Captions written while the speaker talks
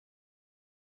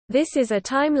This is a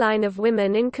timeline of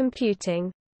women in computing.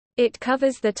 It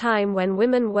covers the time when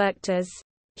women worked as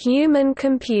human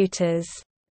computers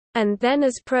and then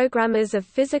as programmers of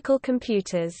physical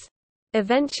computers.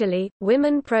 Eventually,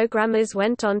 women programmers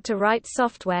went on to write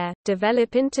software,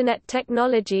 develop Internet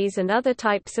technologies and other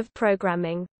types of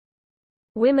programming.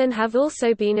 Women have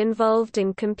also been involved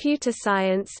in computer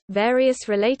science, various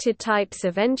related types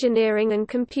of engineering and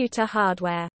computer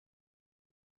hardware.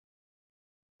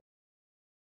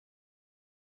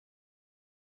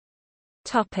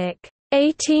 Topic: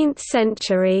 18th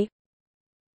century.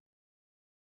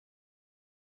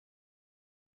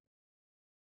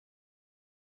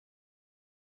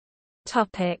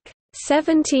 Topic: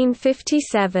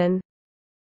 1757.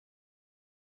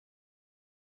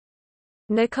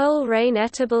 Nicole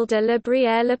Reine-Etable de la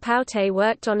Brière-Lepaute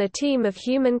worked on a team of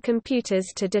human computers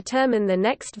to determine the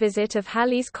next visit of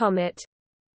Halley's Comet.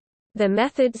 The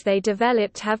methods they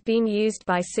developed have been used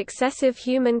by successive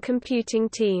human computing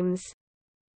teams.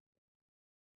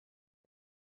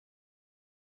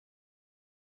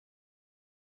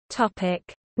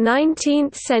 Topic: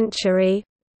 19th century.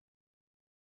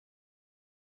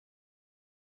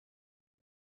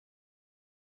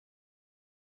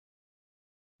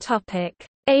 Topic: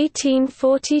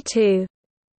 1842.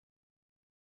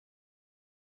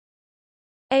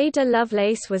 Ada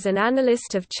Lovelace was an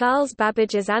analyst of Charles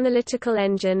Babbage's analytical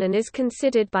engine and is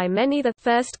considered by many the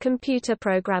first computer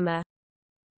programmer.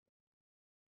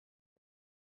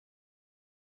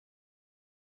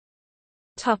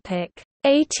 Topic: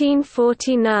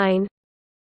 1849.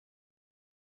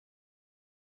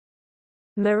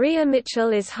 Maria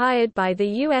Mitchell is hired by the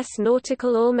U.S.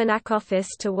 Nautical Almanac Office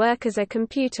to work as a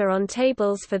computer on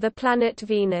tables for the planet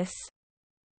Venus.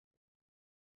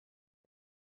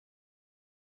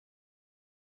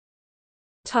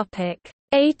 Topic: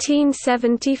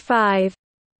 1875.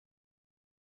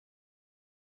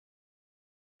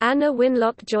 Anna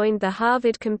Winlock joined the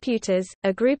Harvard Computers,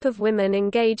 a group of women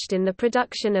engaged in the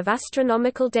production of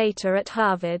astronomical data at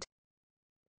Harvard.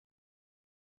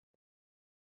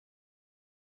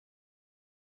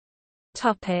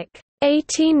 Topic: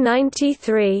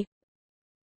 1893.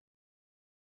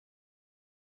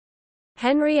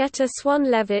 Henrietta Swan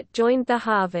Leavitt joined the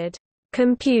Harvard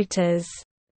Computers.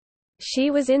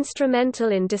 She was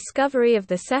instrumental in discovery of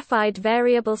the Cepheid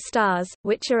variable stars,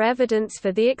 which are evidence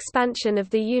for the expansion of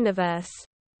the universe.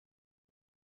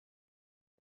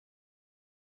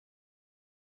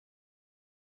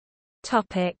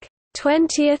 Topic: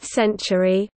 20th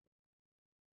century.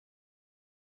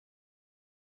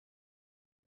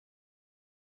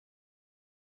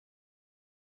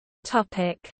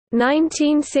 Topic: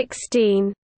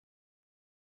 1916.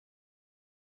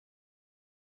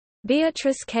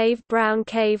 Beatrice Cave-Brown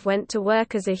Cave went to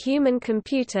work as a human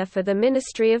computer for the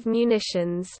Ministry of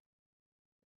Munitions.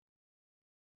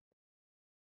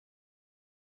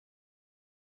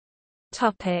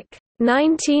 Topic: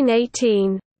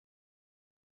 1918.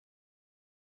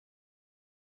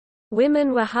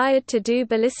 Women were hired to do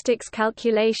ballistics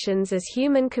calculations as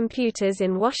human computers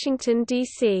in Washington,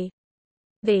 D.C.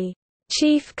 The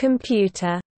chief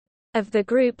computer of the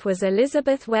group was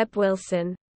Elizabeth Webb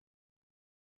Wilson.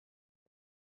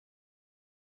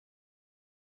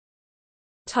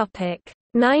 Topic: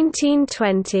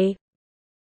 1920.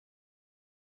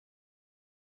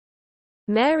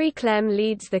 Mary Clem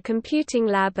leads the computing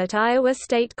lab at Iowa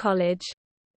State College.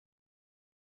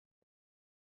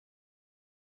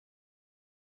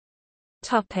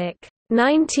 Topic: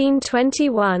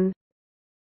 1921.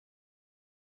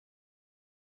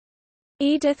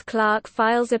 Edith Clark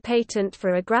files a patent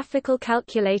for a graphical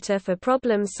calculator for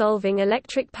problem-solving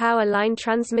electric power line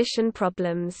transmission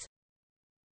problems.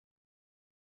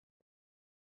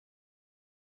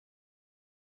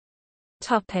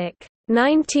 Topic: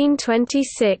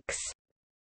 1926.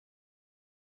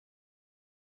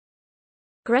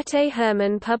 Grete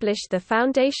Hermann published the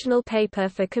foundational paper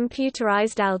for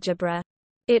computerized algebra.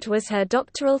 It was her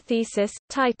doctoral thesis,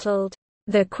 titled,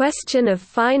 "The Question of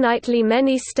Finitely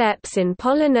Many Steps in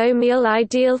Polynomial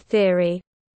Ideal Theory",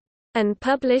 and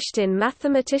published in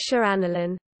Mathematische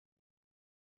Annalen.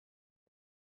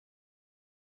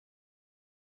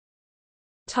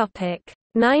 Topic: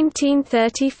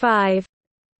 1935.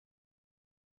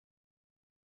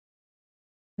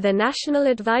 The National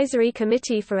Advisory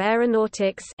Committee for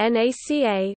Aeronautics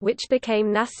 (NACA), which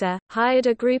became NASA, hired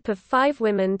a group of 5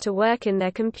 women to work in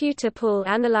their computer pool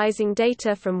analyzing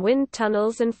data from wind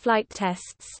tunnels and flight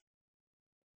tests.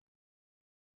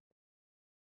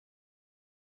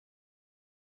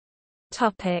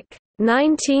 Topic: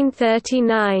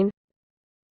 1939.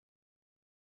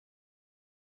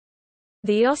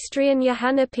 The Austrian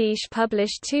Johanna Piesch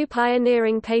published 2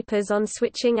 pioneering papers on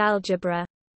switching algebra.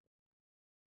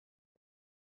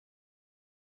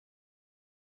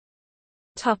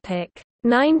 Topic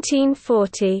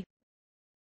 1940.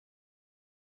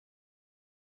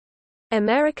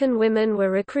 American women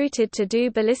were recruited to do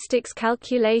ballistics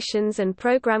calculations and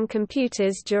program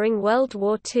computers during World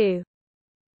War II.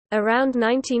 Around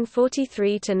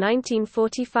 1943 to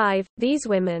 1945, these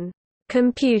women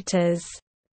computers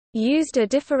used a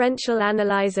differential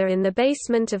analyzer in the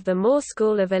basement of the Moore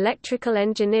School of Electrical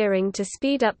Engineering to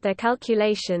speed up their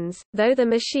calculations, though the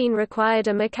machine required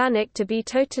a mechanic to be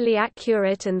totally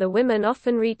accurate and the women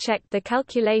often rechecked the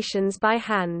calculations by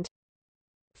hand.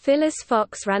 Phyllis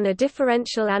Fox ran a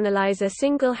differential analyzer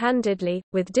single-handedly,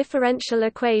 with differential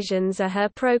equations are her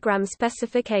program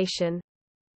specification.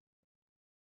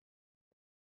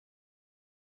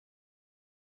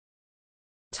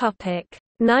 Topic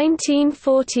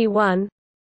 1941.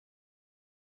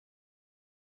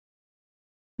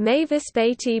 Mavis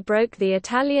Beatty broke the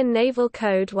Italian Naval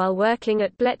Code while working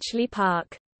at Bletchley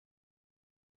Park.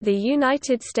 The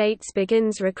United States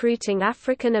begins recruiting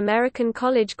African American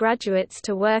college graduates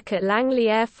to work at Langley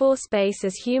Air Force Base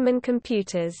as human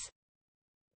computers.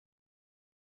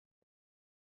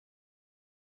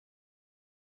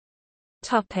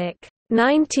 Topic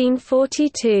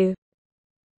 1942.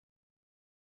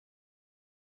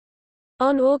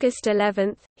 On August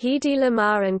 11, Hedy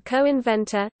Lamarr and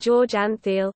co-inventor, George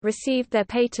Antheil, received their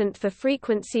patent for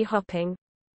frequency hopping.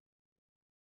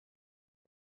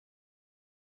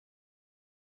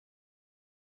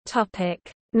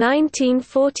 Topic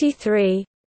 1943.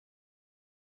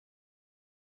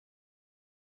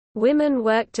 Women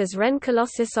worked as Wren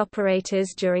Colossus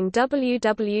operators during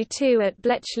WW2 at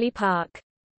Bletchley Park.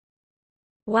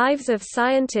 Wives of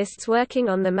scientists working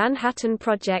on the Manhattan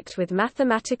Project with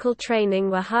mathematical training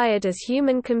were hired as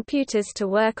human computers to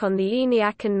work on the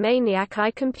ENIAC and MANIAC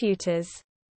I computers.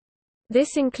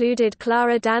 This included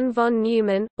Clara Dan von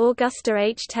Neumann, Augusta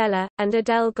H. Teller, and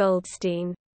Adele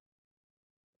Goldstein.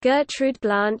 Gertrude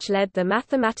Blanche led the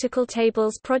Mathematical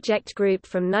Tables Project Group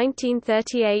from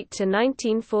 1938 to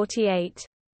 1948.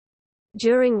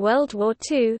 During World War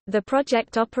II, the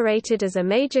project operated as a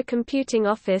major computing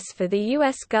office for the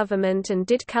U.S. government and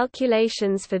did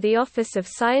calculations for the Office of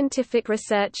Scientific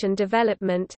Research and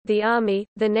Development, the Army,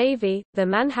 the Navy, the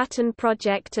Manhattan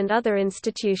Project and other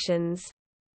institutions.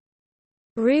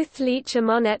 Ruth Leacher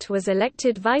Monette was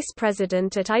elected vice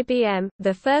president at IBM,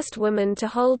 the first woman to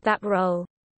hold that role.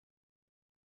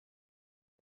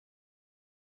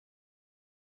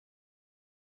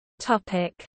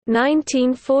 Topic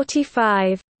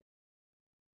 1945.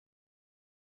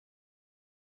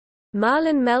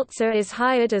 Marlon Meltzer is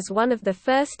hired as one of the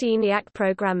first ENIAC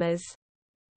programmers.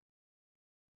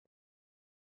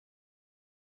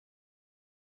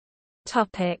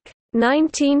 Topic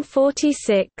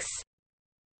 1946.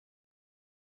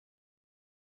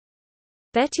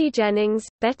 Betty Jennings,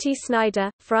 Betty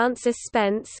Snyder, Frances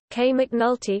Spence, Kay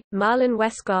McNulty, Marlon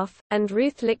Westgoff, and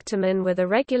Ruth Lichterman were the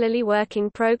regularly working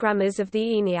programmers of the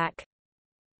ENIAC.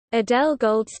 Adele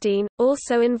Goldstein,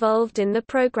 also involved in the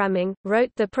programming,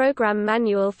 wrote the program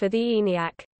manual for the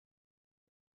ENIAC.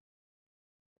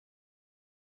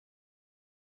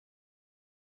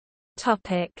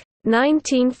 Topic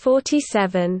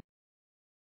 1947.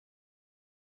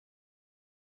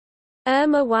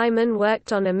 Irma Wyman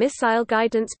worked on a missile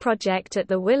guidance project at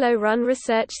the Willow Run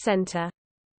Research Center.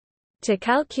 To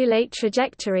calculate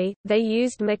trajectory, they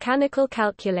used mechanical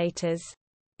calculators.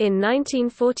 In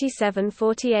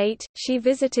 1947–48, she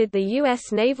visited the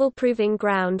U.S. Naval Proving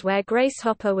Ground where Grace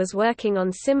Hopper was working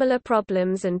on similar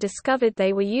problems and discovered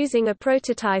they were using a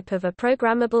prototype of a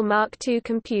programmable Mark II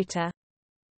computer.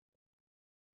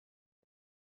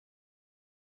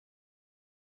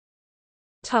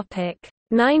 Topic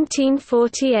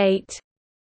 1948.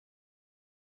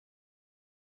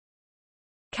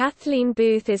 Kathleen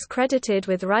Booth is credited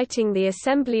with writing the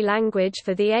assembly language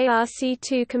for the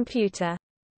ARC-2 computer.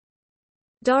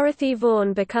 Dorothy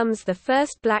Vaughan becomes the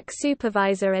first black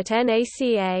supervisor at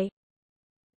NACA.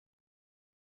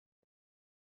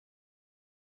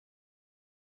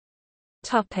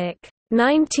 Topic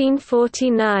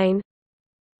 1949.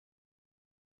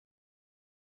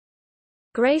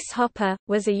 Grace Hopper,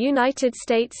 was a United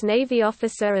States Navy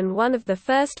officer and one of the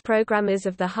first programmers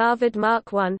of the Harvard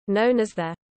Mark I, known as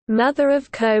the Mother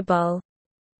of COBOL.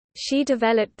 She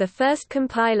developed the first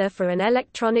compiler for an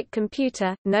electronic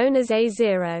computer, known as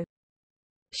A0.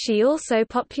 She also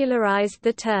popularized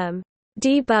the term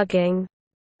debugging,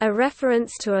 a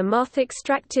reference to a moth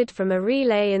extracted from a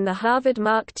relay in the Harvard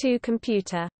Mark II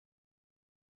computer.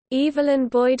 Evelyn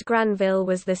Boyd Granville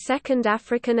was the second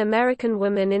African American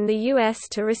woman in the U.S.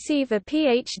 to receive a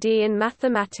Ph.D. in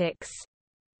mathematics.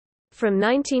 From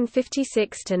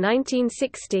 1956 to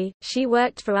 1960, she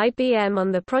worked for IBM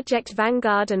on the Project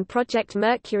Vanguard and Project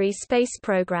Mercury space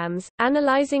programs,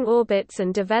 analyzing orbits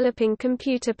and developing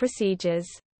computer procedures.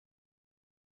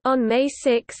 On May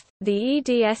 6, the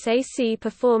EDSAC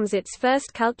performs its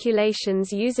first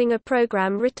calculations using a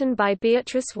program written by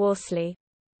Beatrice Worsley.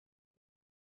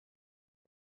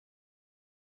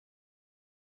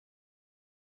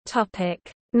 Topic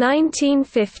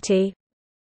 1950.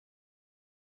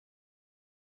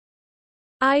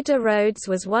 Ida Rhodes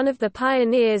was one of the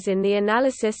pioneers in the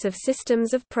analysis of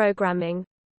systems of programming.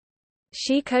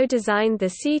 She co-designed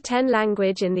the C10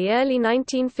 language in the early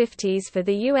 1950s for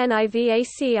the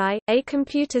UNIVACI, a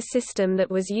computer system that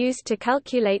was used to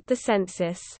calculate the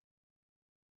census.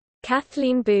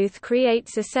 Kathleen Booth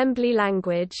creates assembly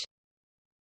language.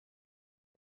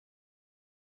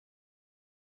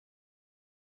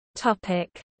 Topic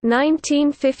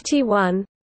 1951.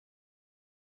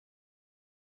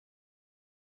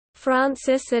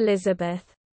 Frances Elizabeth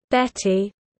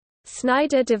Betty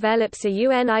Snyder develops a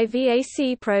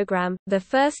UNIVAC program, the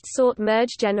first sort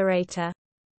merge generator.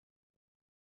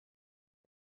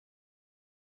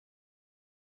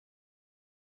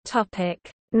 Topic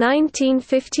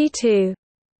 1952.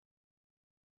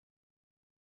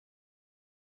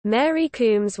 Mary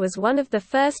Coombs was one of the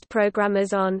first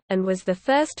programmers on, and was the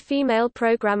first female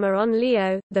programmer on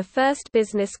Leo, the first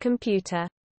business computer.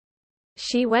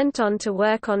 She went on to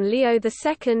work on Leo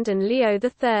II and Leo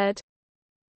III.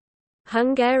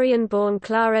 Hungarian-born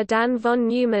Clara Dan von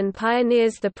Neumann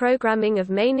pioneers the programming of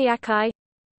MANIAC I.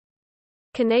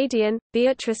 Canadian,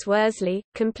 Beatrice Worsley,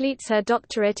 completes her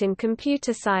doctorate in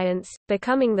computer science,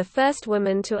 becoming the first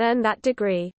woman to earn that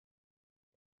degree.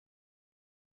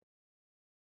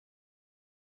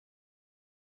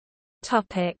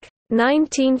 Topic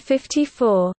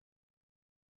 1954.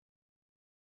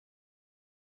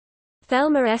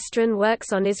 Thelma Estrin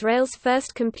works on Israel's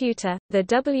first computer, the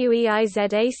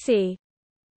WEIZAC.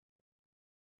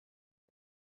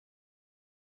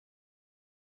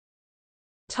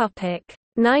 Topic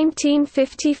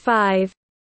 1955.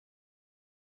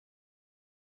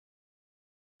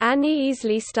 Annie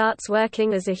Easley starts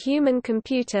working as a human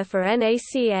computer for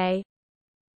NACA.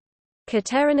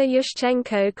 Katerina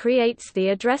Yushchenko creates the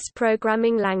address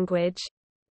programming language.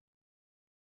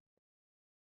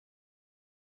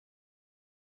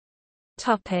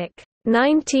 Topic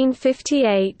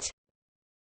 1958.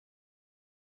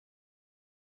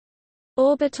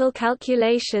 Orbital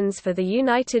calculations for the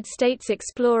United States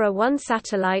Explorer 1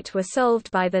 satellite were solved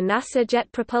by the NASA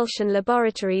Jet Propulsion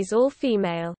Laboratory's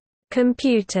all-female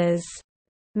computers,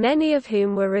 many of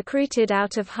whom were recruited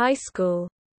out of high school.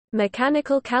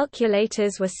 Mechanical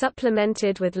calculators were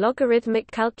supplemented with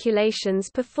logarithmic calculations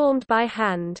performed by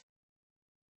hand.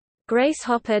 Grace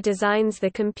Hopper designs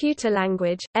the computer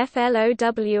language, FLOWMATIC.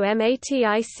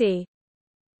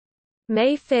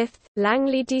 May 5,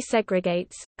 Langley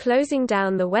desegregates, closing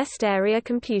down the West Area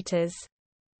computers.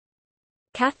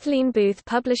 Kathleen Booth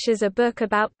publishes a book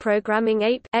about programming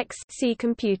APE-X-C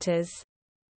computers.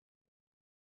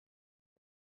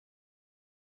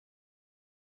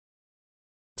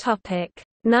 Topic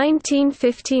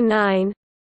 1959.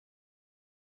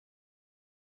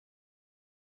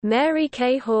 Mary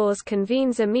Kay Hawes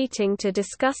convenes a meeting to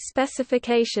discuss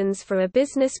specifications for a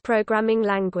business programming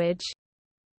language.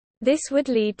 This would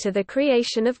lead to the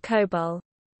creation of COBOL.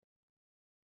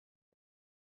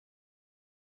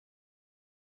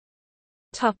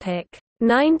 Topic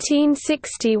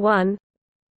 1961.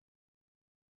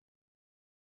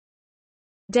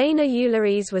 Dana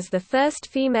Uleries was the first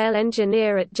female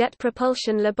engineer at Jet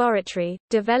Propulsion Laboratory,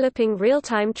 developing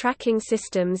real-time tracking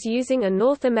systems using a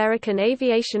North American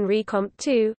Aviation Recomp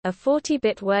 2, a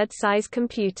 40-bit word-size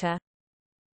computer.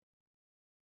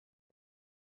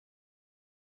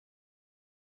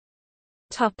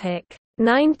 Topic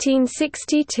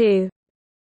 1962.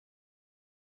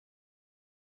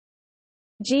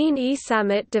 Jean E.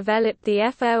 Sammet developed the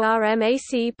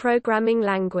FORMAC programming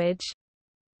language.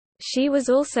 She was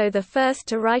also the first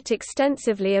to write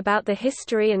extensively about the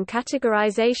history and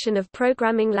categorization of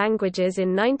programming languages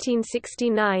in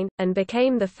 1969, and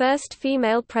became the first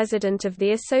female president of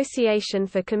the Association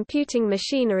for Computing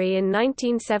Machinery in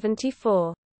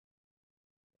 1974.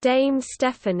 Dame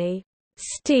Stephanie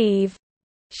Steve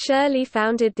Shirley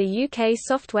founded the UK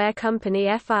software company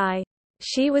FI.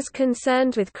 She was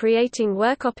concerned with creating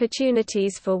work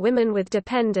opportunities for women with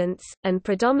dependents, and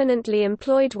predominantly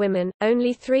employed women.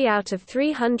 Only 3 out of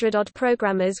 300 odd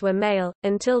programmers were male,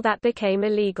 until that became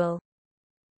illegal.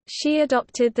 She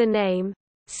adopted the name,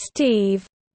 Steve,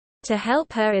 to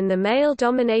help her in the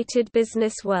male-dominated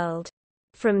business world.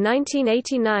 From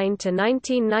 1989 to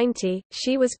 1990,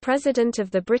 she was president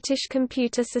of the British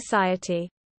Computer Society.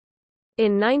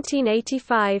 In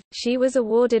 1985, she was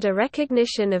awarded a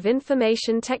Recognition of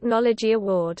Information Technology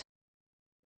Award.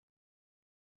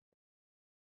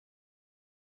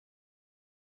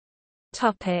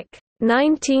 Topic: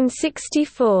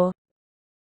 1964.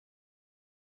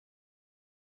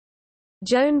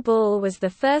 Joan Ball was the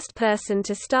first person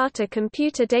to start a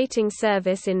computer dating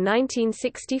service in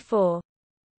 1964.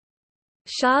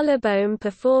 Charles Bohm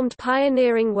performed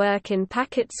pioneering work in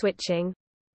packet switching.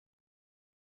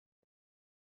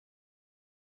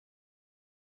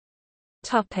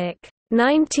 Topic: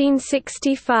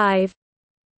 1965.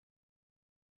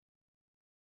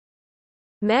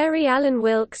 Mary Allen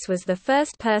Wilkes was the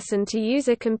first person to use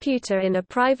a computer in a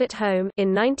private home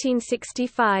in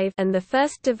 1965 and the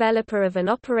first developer of an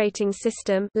operating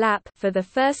system (LAP) for the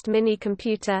first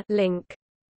mini-computer Link.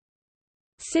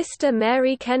 Sister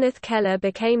Mary Kenneth Keller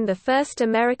became the first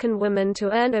American woman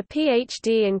to earn a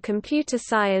Ph.D. in computer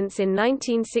science in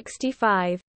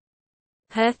 1965.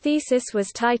 Her thesis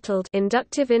was titled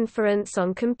Inductive Inference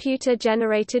on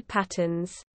Computer-Generated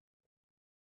Patterns.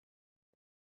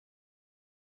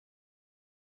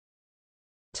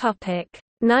 Topic: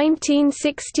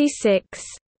 1966.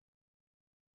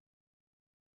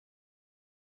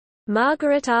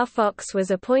 Margaret R. Fox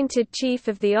was appointed Chief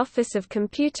of the Office of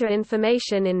Computer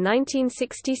Information in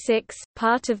 1966,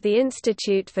 part of the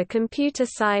Institute for Computer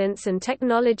Science and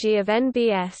Technology of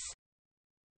NBS.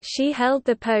 She held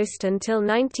the post until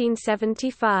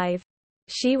 1975.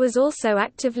 She was also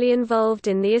actively involved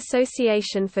in the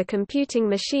Association for Computing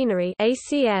Machinery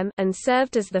 (ACM) and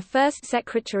served as the first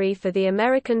secretary for the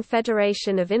American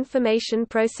Federation of Information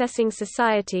Processing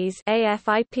Societies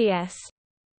 (AFIPS).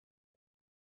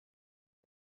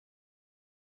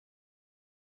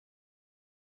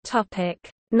 Topic: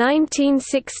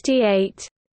 1968.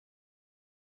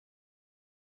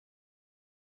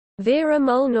 Vera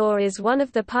Molnar is one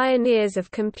of the pioneers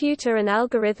of computer and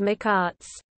algorithmic arts.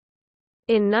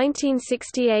 In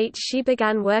 1968 she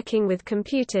began working with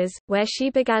computers, where she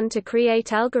began to create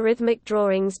algorithmic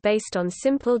drawings based on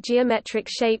simple geometric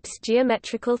shapes,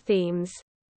 geometrical themes.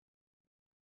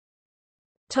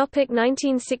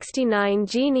 1969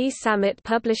 Jean E. Sammet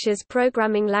publishes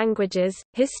Programming Languages,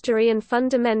 History and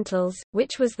Fundamentals,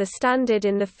 which was the standard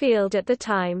in the field at the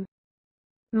time.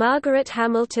 Margaret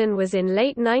Hamilton was in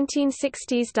late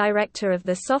 1960s director of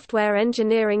the Software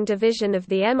Engineering Division of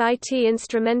the MIT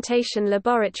Instrumentation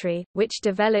Laboratory, which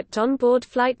developed onboard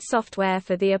flight software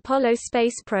for the Apollo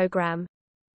space program.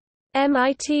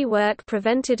 MIT work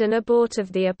prevented an abort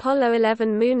of the Apollo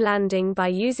 11 moon landing by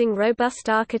using robust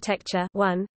architecture.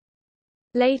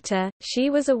 Later, she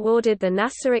was awarded the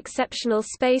NASA Exceptional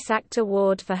Space Act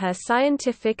Award for her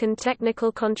scientific and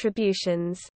technical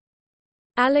contributions.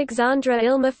 Alexandra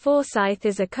Ilma Forsyth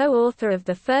is a co-author of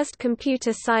the first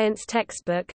computer science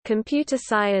textbook, Computer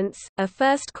Science, a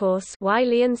first course,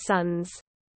 Wiley & Sons.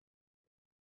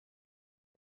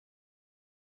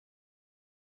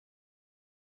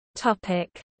 Topic: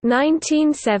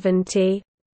 1970.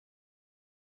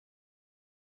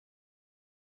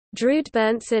 Drude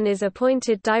Berntsen is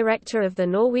appointed director of the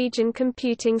Norwegian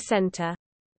Computing Center.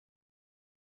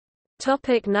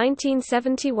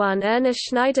 1971 Ernest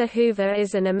Schneider Hoover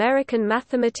is an American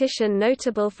mathematician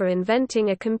notable for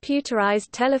inventing a computerized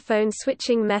telephone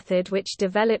switching method which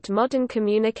developed modern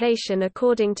communication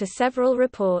according to several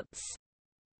reports.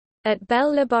 At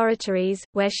Bell Laboratories,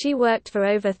 where she worked for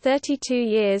over 32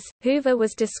 years, Hoover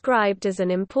was described as an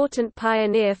important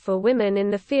pioneer for women in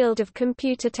the field of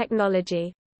computer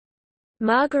technology.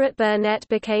 Margaret Burnett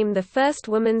became the first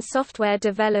woman software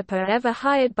developer ever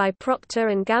hired by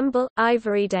Procter & Gamble,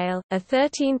 Ivorydale, a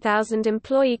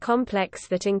 13,000-employee complex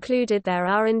that included their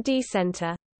R&D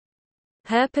center.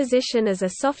 Her position as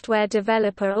a software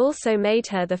developer also made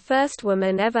her the first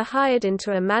woman ever hired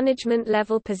into a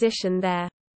management-level position there.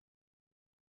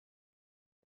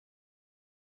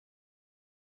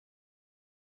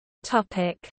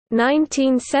 Topic: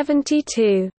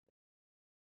 1972.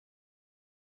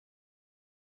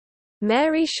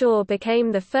 Mary Shaw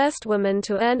became the first woman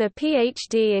to earn a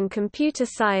Ph.D. in computer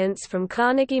science from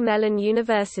Carnegie Mellon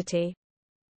University.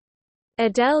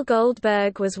 Adele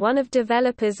Goldberg was one of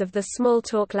developers of the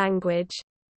Smalltalk language.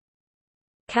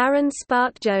 Karen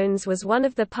Spark Jones was one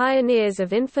of the pioneers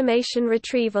of information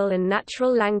retrieval and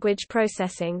natural language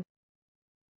processing.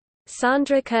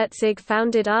 Sandra Kurtzig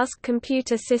founded Ask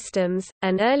Computer Systems,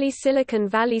 an early Silicon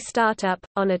Valley startup,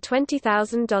 on a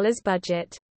 $20,000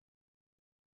 budget.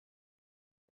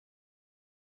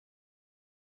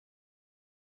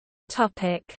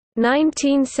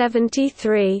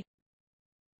 1973.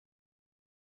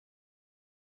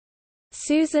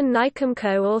 Susan Nycombe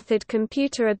co-authored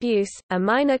Computer Abuse, a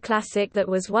minor classic that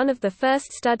was one of the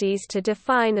first studies to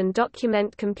define and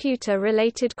document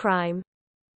computer-related crime.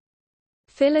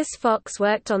 Phyllis Fox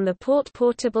worked on the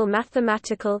Portable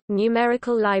Mathematical,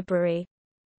 Numerical Library.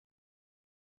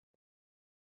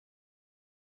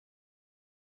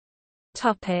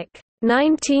 Topic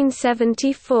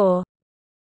 1974.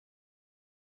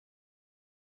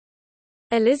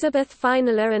 Elizabeth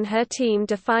Feinler and her team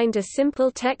defined a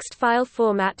simple text file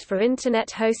format for Internet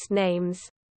host names.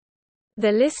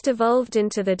 The list evolved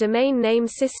into the domain name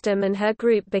system, and her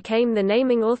group became the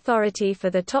naming authority for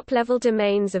the top-level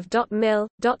domains of .mil,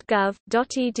 .gov,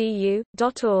 .edu,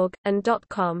 .org, and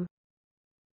 .com.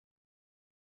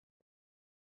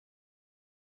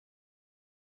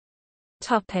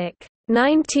 Topic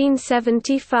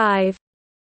 1975.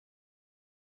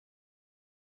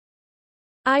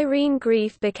 Irene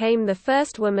Greif became the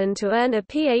first woman to earn a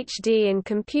Ph.D. in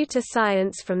computer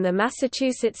science from the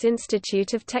Massachusetts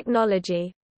Institute of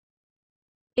Technology.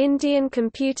 Indian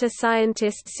computer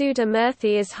scientist Sudha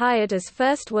Murthy is hired as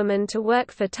first woman to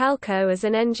work for Talco as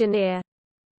an engineer.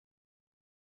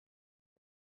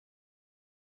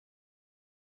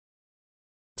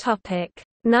 Topic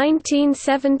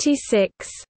 1976.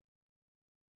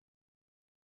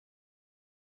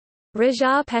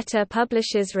 Raja Petter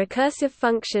publishes recursive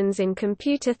functions in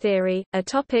computer theory, a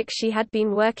topic she had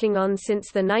been working on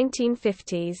since the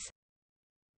 1950s.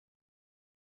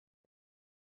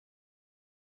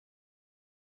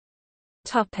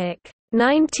 Topic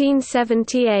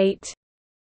 1978.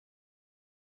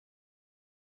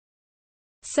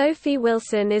 Sophie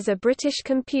Wilson is a British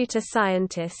computer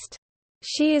scientist.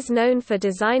 She is known for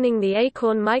designing the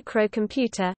Acorn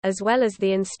microcomputer, as well as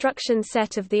the instruction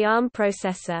set of the ARM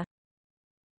processor.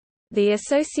 The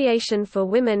Association for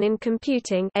Women in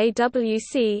Computing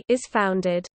 (AWC) is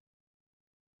founded.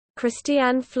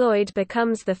 Christiane Floyd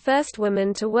becomes the first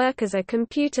woman to work as a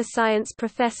computer science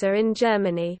professor in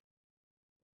Germany.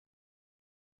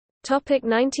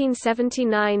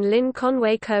 1979. Lynn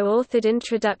Conway co-authored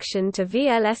Introduction to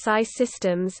VLSI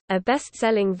Systems, a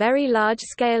best-selling very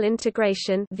large-scale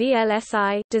integration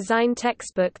 (VLSI) design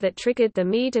textbook that triggered the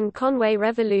Mead and Conway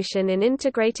revolution in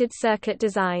integrated circuit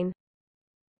design.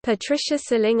 Patricia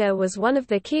Salinger was one of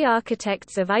the key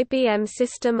architects of IBM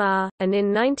System R, and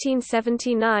in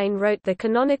 1979 wrote the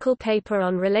canonical paper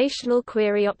on relational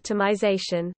query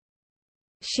optimization.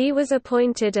 She was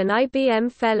appointed an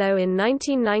IBM Fellow in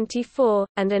 1994,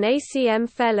 and an ACM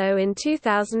Fellow in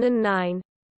 2009.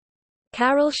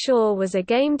 Carol Shaw was a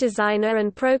game designer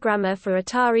and programmer for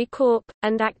Atari Corp.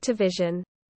 And Activision.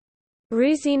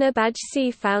 Ruzina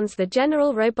Bajci founds the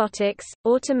General Robotics,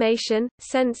 Automation,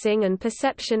 Sensing and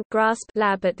Perception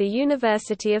lab at the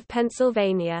University of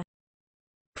Pennsylvania.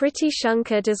 Priti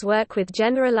Shankar does work with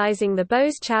generalizing the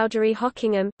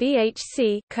Bose-Chowdhury-Hockingham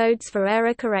 (BHC) codes for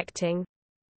error correcting.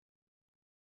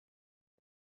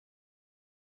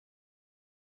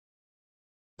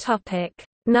 Topic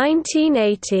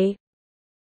 1980.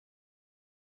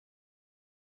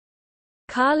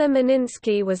 Carla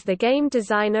Meninsky was the game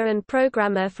designer and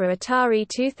programmer for Atari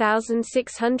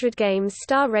 2600 games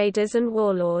Star Raiders and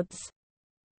Warlords.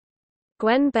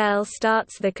 Gwen Bell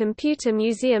starts the Computer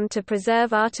Museum to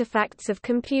preserve artifacts of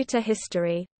computer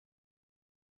history.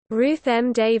 Ruth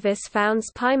M. Davis founds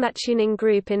Pimatuning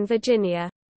Group in Virginia.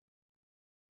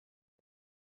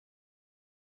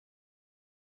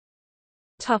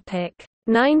 Topic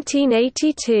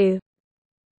 1982.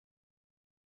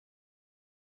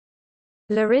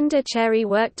 Lorinda Cherry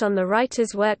worked on the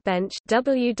Writers' Workbench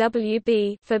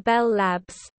 (WWB) for Bell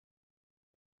Labs.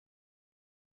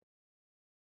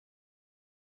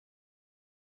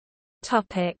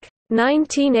 Topic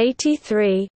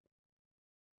 1983.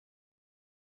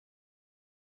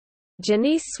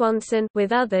 Janice Swanson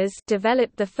with others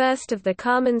developed the first of the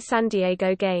Carmen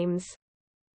Sandiego games.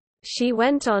 She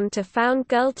went on to found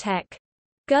Girl Tech.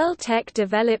 Girl Tech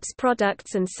develops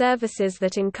products and services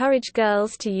that encourage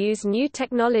girls to use new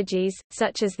technologies,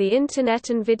 such as the Internet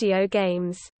and video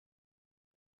games.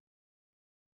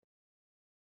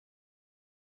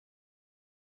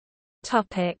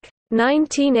 Topic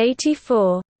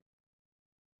 1984.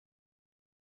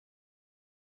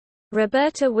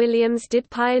 Roberta Williams did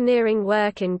pioneering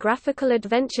work in graphical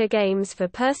adventure games for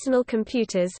personal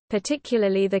computers,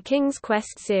 particularly the King's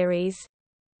Quest series.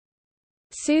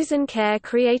 Susan Kerr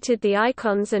created the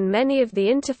icons and many of the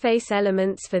interface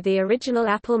elements for the original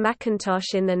Apple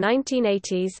Macintosh in the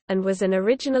 1980s, and was an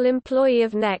original employee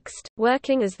of Next,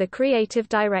 working as the creative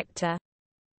director.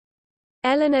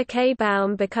 Eleanor K.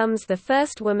 Baum becomes the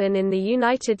first woman in the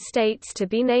United States to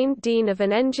be named dean of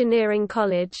an engineering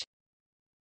college.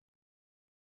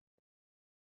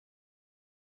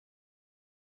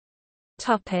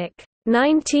 Topic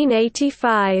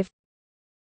 1985.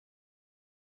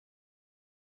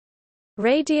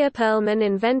 Radia Perlman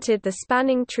invented the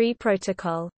spanning tree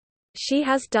protocol. She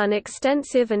has done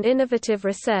extensive and innovative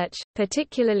research,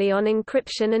 particularly on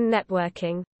encryption and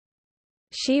networking.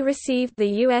 She received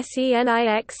the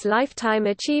USENIX Lifetime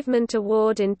Achievement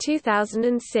Award in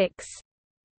 2006.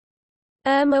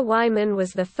 Irma Wyman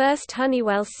was the first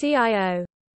Honeywell CIO.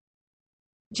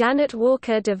 Janet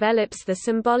Walker develops the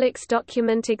Symbolics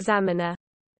Document Examiner.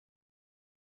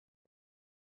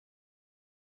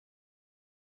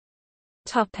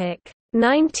 Topic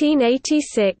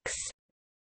 1986.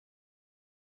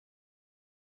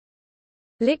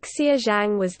 Lixia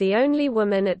Zhang was the only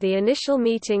woman at the initial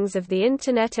meetings of the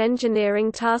Internet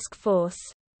Engineering Task Force.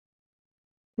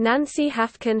 Nancy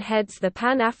Hafkin heads the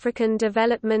Pan-African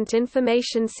Development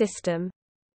Information System.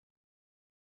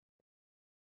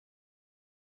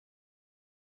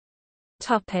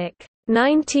 Topic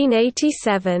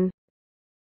 1987.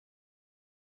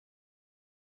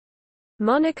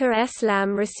 Monica S.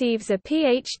 Lamb receives a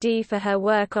Ph.D. for her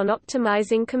work on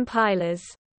optimizing compilers.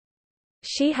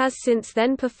 She has since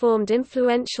then performed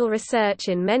influential research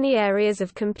in many areas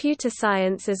of computer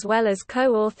science as well as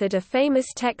co-authored a famous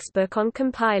textbook on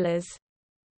compilers.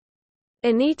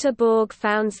 Anita Borg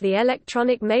founds the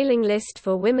electronic mailing list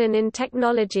for women in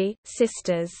technology,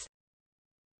 Sisters.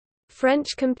 French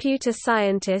computer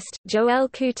scientist,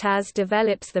 Joël Coutaz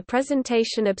develops the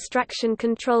presentation abstraction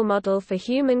control model for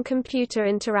human-computer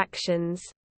interactions.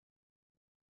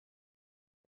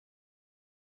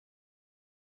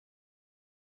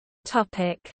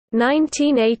 Topic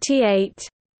 1988.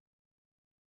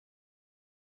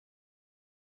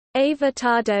 Ava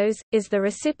Tardos is the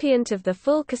recipient of the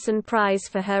Fulkerson Prize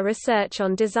for her research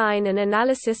on design and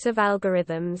analysis of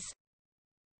algorithms.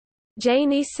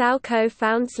 Janie Sao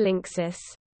co-founds Linksys.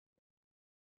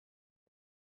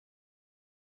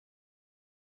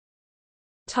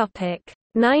 Topic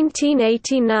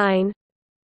 1989.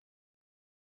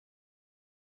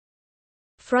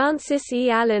 Frances E.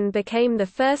 Allen became the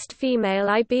first female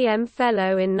IBM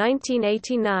Fellow in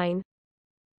 1989.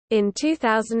 In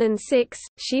 2006,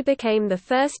 she became the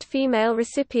first female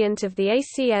recipient of the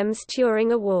ACM's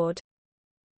Turing Award.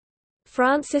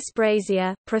 Francis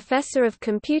Brazier, professor of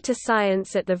computer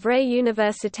science at the Vrije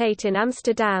Universiteit in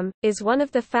Amsterdam, is one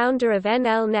of the founder of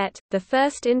NL-Net, the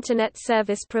first Internet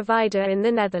service provider in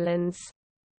the Netherlands.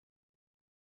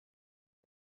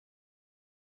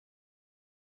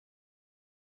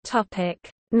 Topic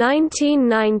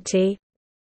 1990.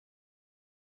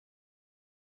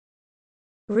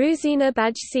 Ruzina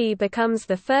Bajci becomes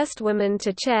the first woman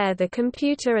to chair the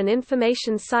Computer and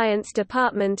Information Science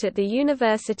Department at the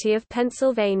University of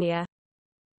Pennsylvania.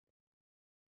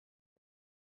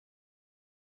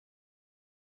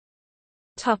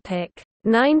 Topic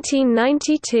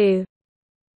 1992.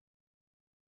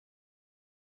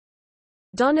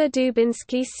 Donna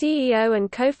Dubinsky, CEO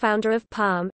and co-founder of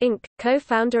Palm, Inc.,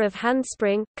 co-founder of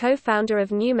Handspring, co-founder of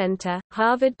Numenta,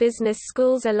 Harvard Business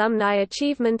School's Alumni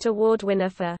Achievement Award winner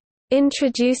for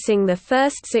introducing the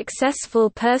first successful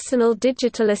personal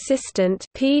digital assistant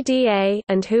 (PDA),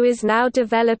 and who is now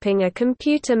developing a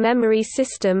computer memory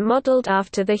system modeled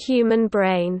after the human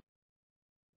brain.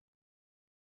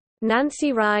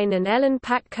 Nancy Ryan and Ellen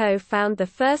Pack co-found the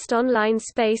first online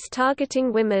space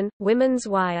targeting women, Women's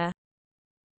Wire.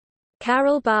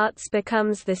 Carol Bartz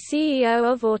becomes the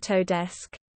CEO of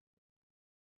Autodesk.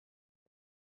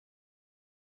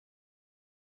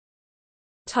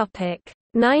 Topic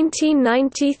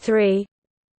 1993.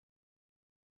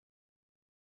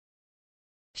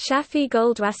 Shafi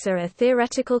Goldwasser, a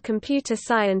theoretical computer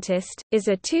scientist, is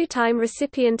a two-time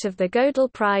recipient of the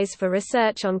Gödel Prize for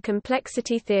research on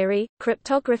complexity theory,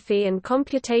 cryptography and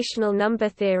computational number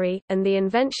theory, and the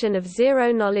invention of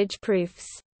zero-knowledge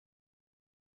proofs.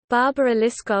 Barbara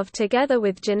Liskov together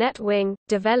with Jeanette Wing,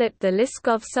 developed the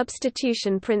Liskov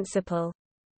substitution principle.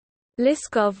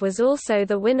 Liskov was also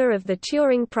the winner of the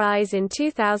Turing Prize in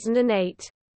 2008.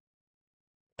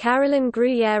 Carolyn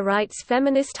Gruyere writes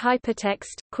feminist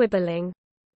hypertext, Quibbling.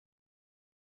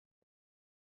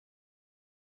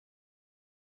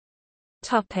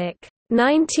 Topic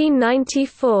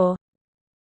 1994.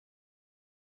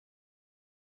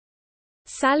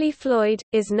 Sally Floyd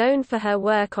is known for her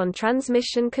work on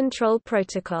transmission control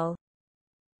protocol.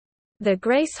 The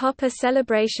Grace Hopper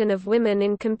Celebration of Women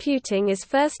in Computing is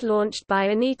first launched by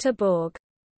Anita Borg.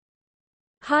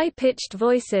 High-Pitched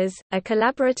Voices, a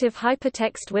collaborative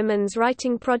hypertext women's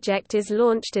writing project is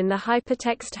launched in the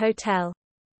Hypertext Hotel.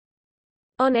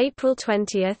 On April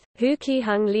 20, Hu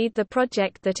Qiheng led the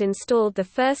project that installed the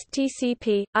first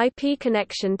TCP/IP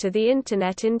connection to the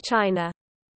Internet in China.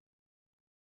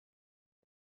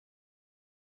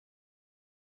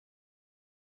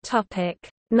 Topic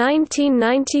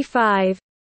 1995.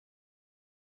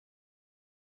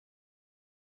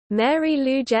 Mary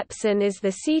Lou Jepson is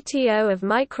the CTO of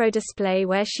Microdisplay,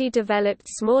 where she developed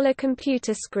smaller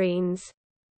computer screens.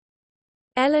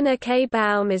 Eleanor K.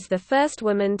 Baum is the first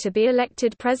woman to be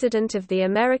elected president of the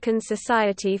American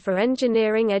Society for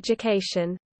Engineering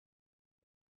Education.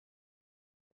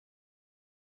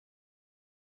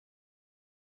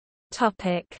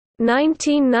 Topic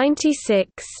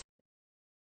 1996.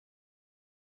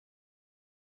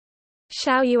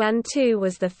 Xiaoyuan Tu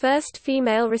was the first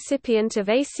female recipient of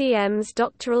ACM's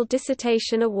Doctoral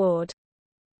Dissertation Award.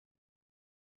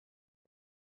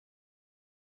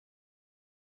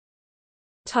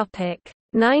 Topic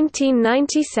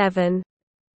 1997.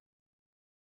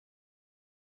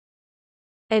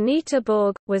 Anita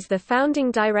Borg was the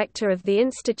founding director of the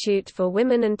Institute for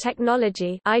Women and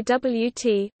Technology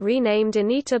 (IWT), renamed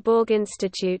Anita Borg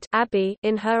Institute (ABI)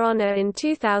 in her honor in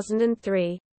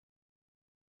 2003.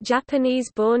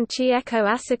 Japanese-born Chieko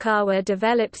Asakawa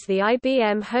develops the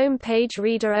IBM home page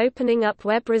reader, opening up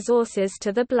web resources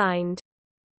to the blind.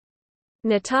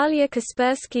 Natalia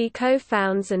Kaspersky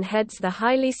co-founds and heads the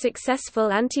highly successful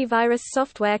antivirus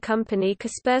software company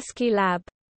Kaspersky Lab.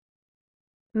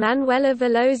 Manuela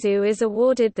Veloso is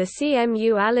awarded the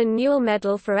CMU Allen Newell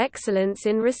Medal for Excellence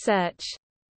in Research.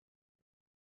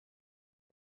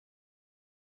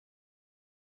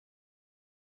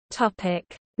 Topic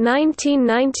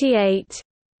 1998.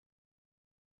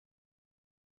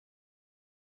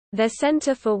 The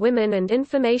Center for Women and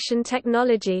Information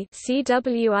Technology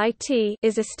 (CWIT)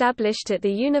 is established at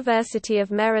the University of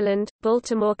Maryland,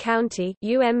 Baltimore County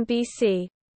 (UMBC).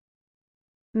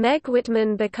 Meg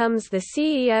Whitman becomes the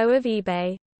CEO of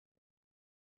eBay.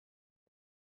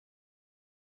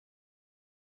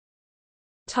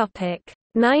 Topic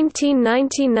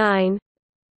 1999.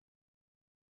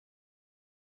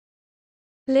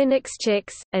 Linux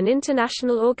Chicks, an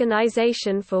international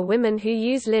organization for women who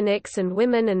use Linux and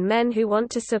women and men who want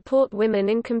to support women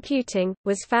in computing,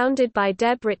 was founded by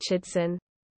Deb Richardson.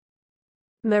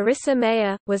 Marissa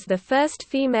Mayer was the first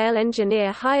female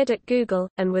engineer hired at Google,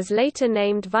 and was later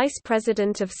named Vice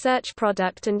President of Search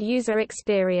Product and User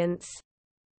Experience.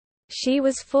 She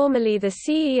was formerly the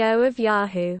CEO of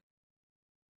Yahoo.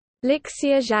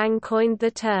 Lixia Zhang coined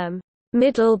the term,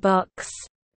 "middlebox."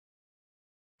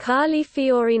 Carly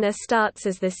Fiorina starts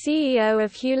as the CEO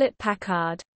of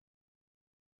Hewlett-Packard.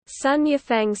 Sun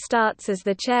Yifeng starts as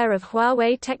the chair of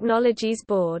Huawei Technologies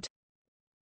Board.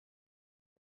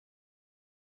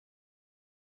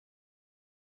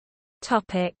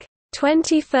 Topic: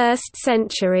 21st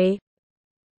century.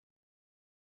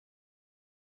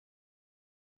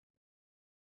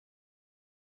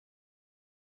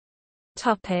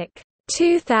 Topic: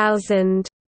 2000.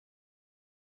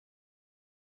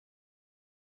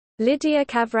 Lydia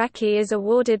Kavraki is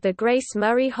awarded the Grace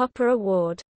Murray Hopper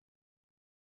Award.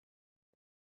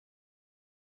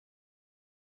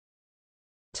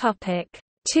 Topic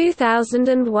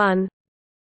 2001.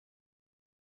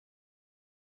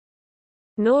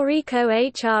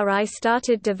 Noriko HRI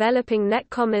started developing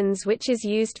NetCommons, which is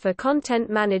used for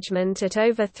content management at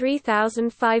over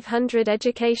 3,500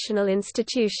 educational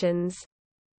institutions.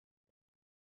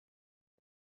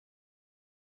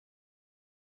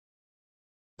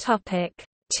 Topic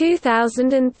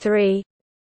 2003.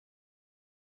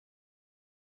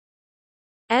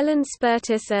 Ellen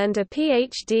Spertus earned a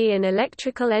Ph.D. in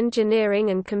electrical engineering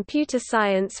and computer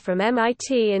science from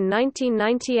MIT in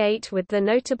 1998 with the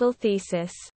notable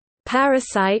thesis,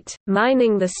 "Parasite: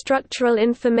 Mining the Structural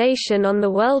Information on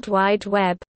the World Wide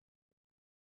Web."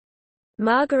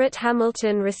 Margaret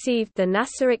Hamilton received the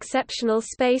NASA Exceptional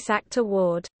Space Act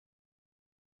Award.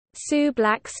 Sue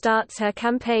Black starts her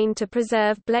campaign to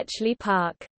preserve Bletchley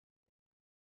Park.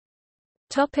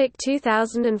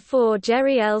 2004.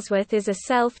 Jerry Ellsworth is a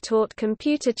self-taught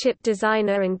computer chip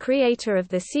designer and creator of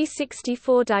the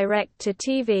C64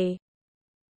 Direct-to-TV.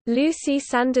 Lucy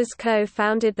Sanders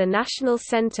co-founded the National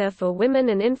Center for Women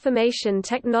and Information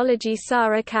Technology.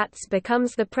 Sarah Katz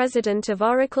becomes the president of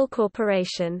Oracle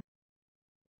Corporation.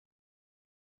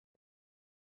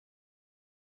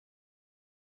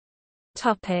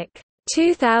 Topic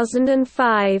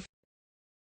 2005.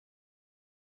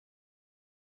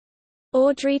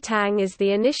 Audrey Tang is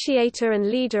the initiator and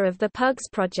leader of the PUGS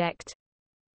project.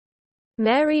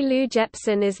 Mary Lou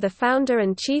Jepson is the founder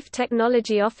and Chief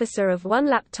Technology Officer of One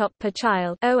Laptop Per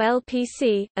Child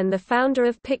 (OLPC), and the founder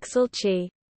of Pixel Chi.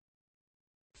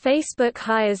 Facebook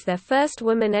hires their first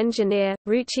woman engineer,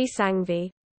 Ruchi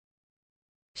Sangvi.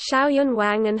 Xiaoyun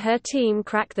Wang and her team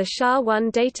crack the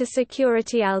SHA-1 data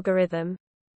security algorithm.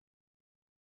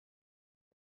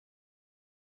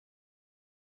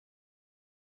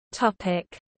 Topic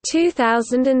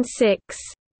 2006.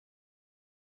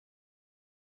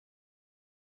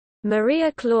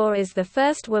 Maria Klaw is the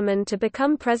first woman to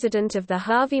become president of the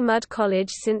Harvey Mudd College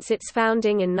since its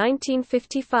founding in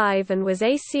 1955 and was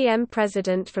ACM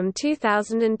president from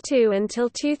 2002 until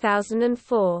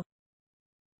 2004.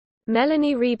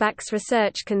 Melanie Reback's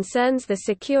research concerns the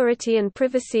security and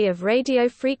privacy of radio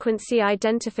frequency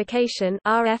identification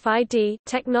 (RFID)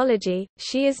 technology.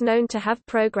 She is known to have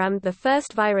programmed the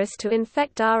first virus to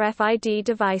infect RFID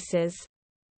devices.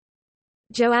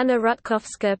 Joanna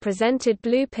Rutkowska presented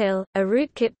Blue Pill, a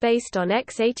rootkit based on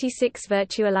x86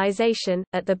 virtualization,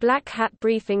 at the Black Hat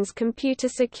Briefing's Computer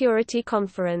Security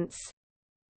Conference.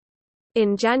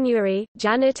 In January,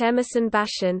 Janet Emerson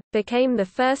Bashan became the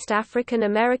first African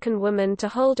American woman to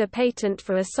hold a patent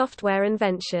for a software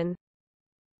invention.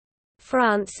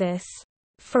 Frances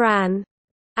Fran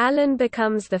Allen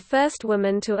becomes the first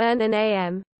woman to earn an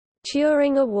A.M.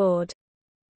 Turing Award.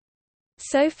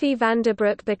 Sophie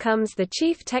Vanderbroek becomes the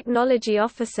Chief Technology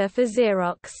Officer for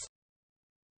Xerox.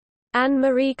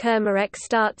 Anne-Marie Kermarek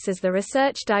starts as the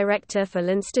Research Director for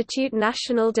l'Institut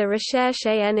National de Recherche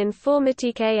en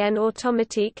Informatique et en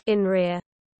Automatique (INRIA).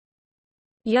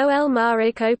 Yoel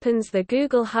Marik opens the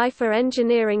Google Haifa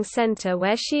Engineering Center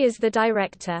where she is the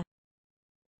director.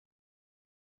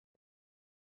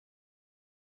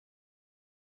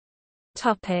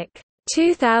 Topic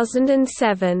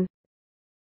 2007.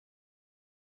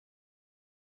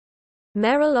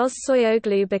 Meral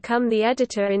Ozsoyoglu become the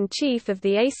editor-in-chief of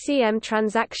the ACM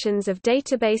Transactions of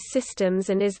Database Systems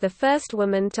and is the first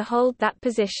woman to hold that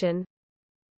position.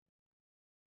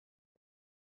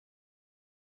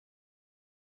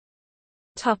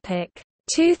 Topic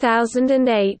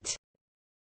 2008.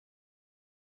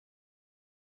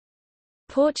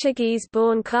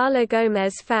 Portuguese-born Carla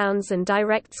Gomes founds and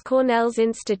directs Cornell's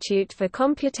Institute for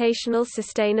Computational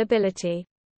Sustainability.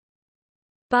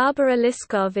 Barbara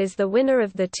Liskov is the winner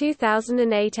of the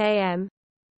 2008 A.M.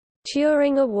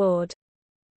 Turing Award.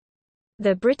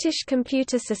 The British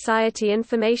Computer Society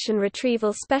Information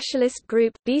Retrieval Specialist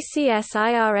Group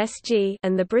 (BCS-IRSG)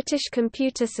 and the British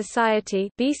Computer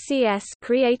Society (BCS)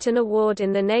 create an award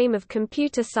in the name of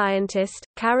computer scientist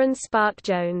Karen Spark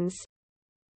Jones.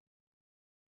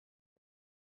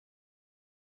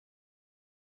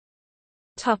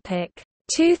 Topic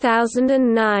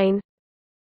 2009.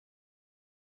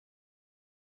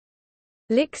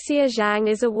 Lixia Zhang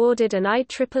is awarded an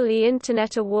IEEE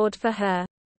Internet Award for her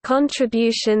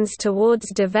contributions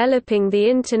towards developing the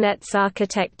Internet's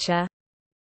architecture.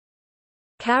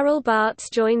 Carol Bartz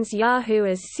joins Yahoo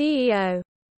as CEO.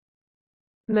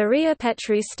 Maria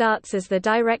Petru starts as the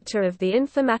director of the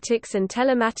Informatics and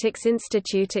Telematics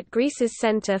Institute at Greece's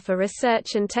Center for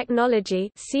Research and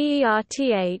Technology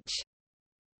 (CERTH).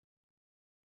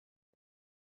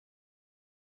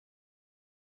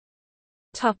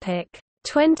 Topic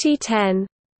 2010.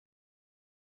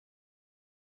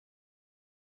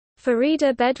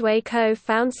 Farida Bedway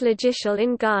co-founds Logicial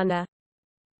in Ghana.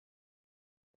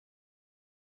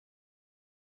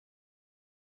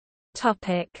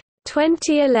 Topic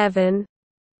 2011.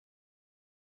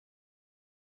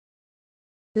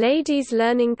 Ladies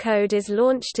Learning Code is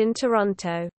launched in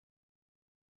Toronto.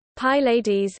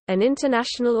 PyLadies, an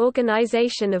international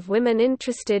organization of women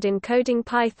interested in coding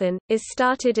Python, is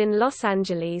started in Los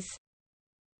Angeles.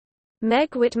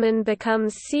 Meg Whitman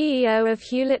becomes CEO of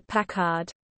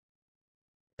Hewlett-Packard.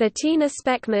 Bettina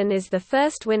Speckman is the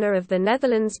first winner of the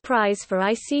Netherlands Prize for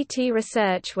ICT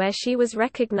Research, where she was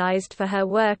recognized for her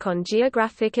work on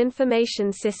geographic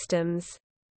information systems.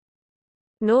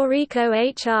 Noriko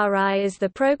Hri is the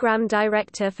program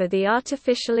director for the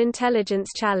Artificial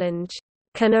Intelligence Challenge.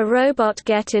 Can a robot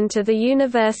get into the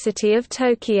University of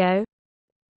Tokyo?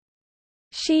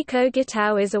 Shiko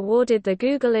Gitao is awarded the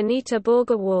Google Anita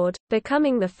Borg Award,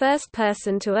 becoming the first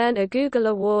person to earn a Google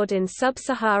Award in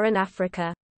sub-Saharan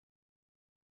Africa.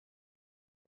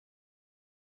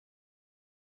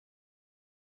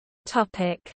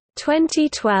 Topic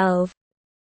 2012.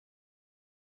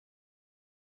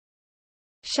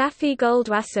 Shafi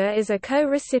Goldwasser is a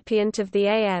co-recipient of the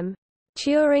A.M.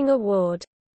 Turing Award.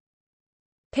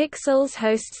 Pixels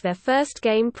hosts their first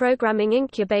game programming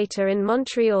incubator in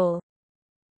Montreal.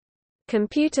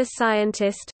 computer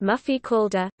scientist, Muffy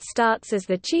Calder, starts as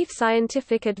the chief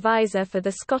scientific advisor for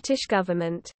the Scottish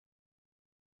government.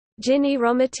 Ginny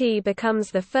Rometty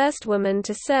becomes the first woman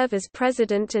to serve as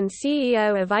president and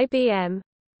CEO of IBM.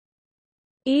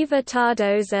 Eva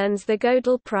Tardos earns the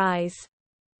Gödel Prize.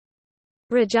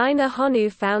 Regina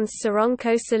Honu founds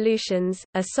Soronko Solutions,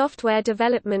 a software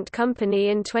development company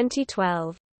in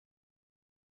 2012.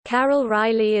 Carol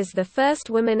Riley is the first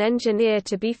woman engineer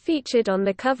to be featured on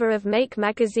the cover of Make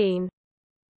magazine.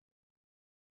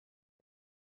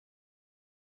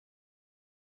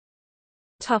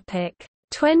 Topic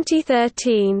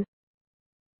 2013.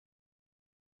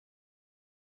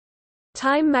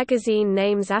 Time magazine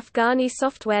names Afghani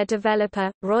software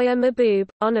developer, Roya Mahboob,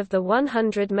 one of the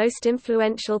 100 most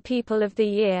influential people of the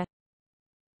year.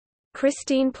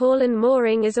 Christine Paulin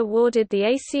Mooring is awarded the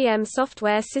ACM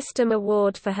Software System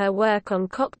Award for her work on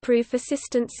Cockproof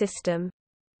Assistant System.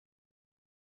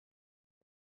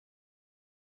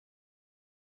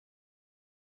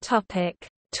 Topic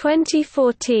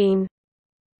 2014.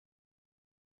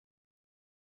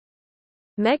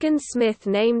 Megan Smith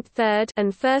named third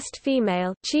and first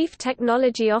female Chief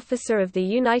Technology Officer of the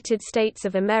United States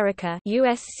of America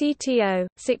 (USCTO),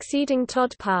 succeeding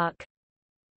Todd Park.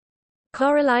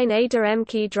 Coraline Ada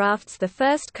Emke drafts the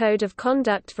first code of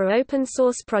conduct for open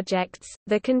source projects,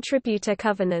 the Contributor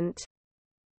Covenant.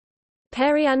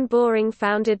 Perianne Boring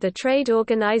founded the trade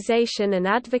organization and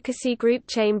advocacy group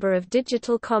Chamber of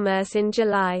Digital Commerce in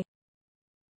July.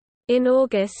 In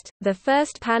August, the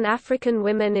first Pan-African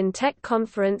Women in Tech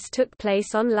conference took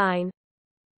place online.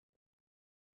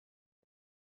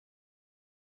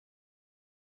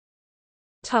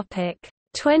 Topic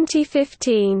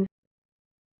 2015.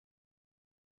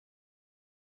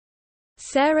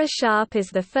 Sarah Sharp is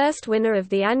the first winner of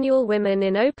the annual Women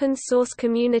in Open Source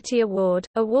Community Award,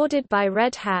 awarded by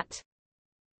Red Hat.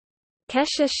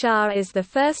 Kesha Shah is the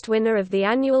first winner of the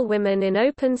annual Women in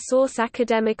Open Source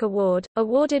Academic Award,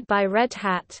 awarded by Red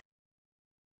Hat.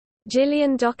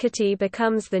 Gillian Docherty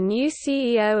becomes the new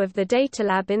CEO of the Data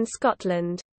Lab in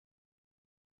Scotland.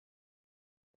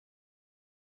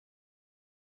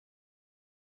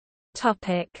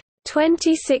 Topic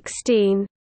 2016.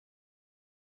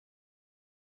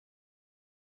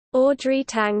 Audrey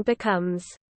Tang becomes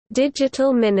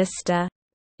Digital Minister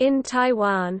in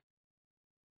Taiwan.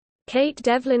 Kate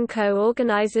Devlin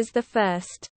co-organizes the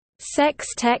first Sex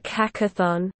Tech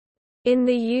Hackathon in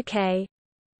the UK.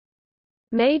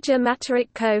 Major Mataric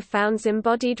co-founds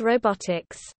Embodied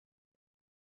Robotics.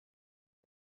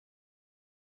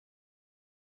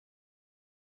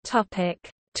 Topic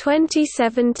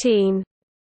 2017.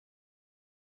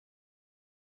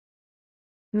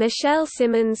 Michelle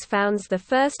Simmons founds the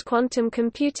first quantum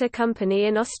computer company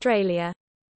in Australia.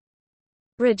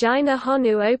 Regina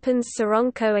Honu opens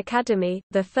Soronko Academy,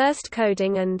 the first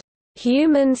coding and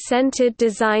human-centered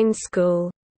design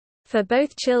school for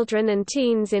both children and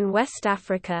teens in West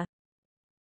Africa.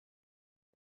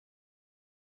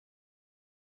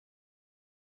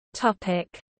 Topic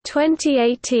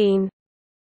 2018.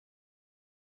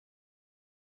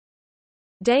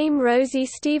 Dame Rosie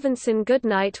Stevenson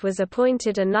Goodnight was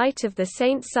appointed a Knight of the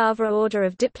Saint Savre Order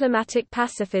of Diplomatic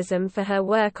Pacifism for her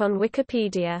work on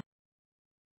Wikipedia.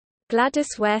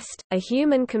 Gladys West, a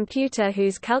human computer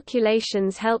whose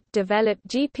calculations helped develop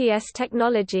GPS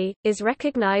technology, is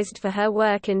recognized for her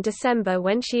work in December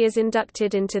when she is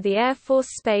inducted into the Air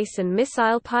Force Space and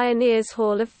Missile Pioneers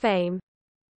Hall of Fame.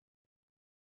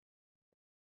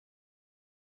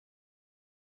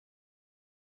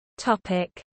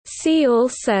 See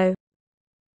also: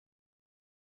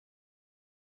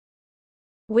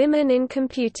 Women in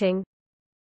computing,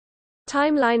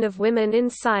 Timeline of women in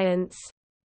science.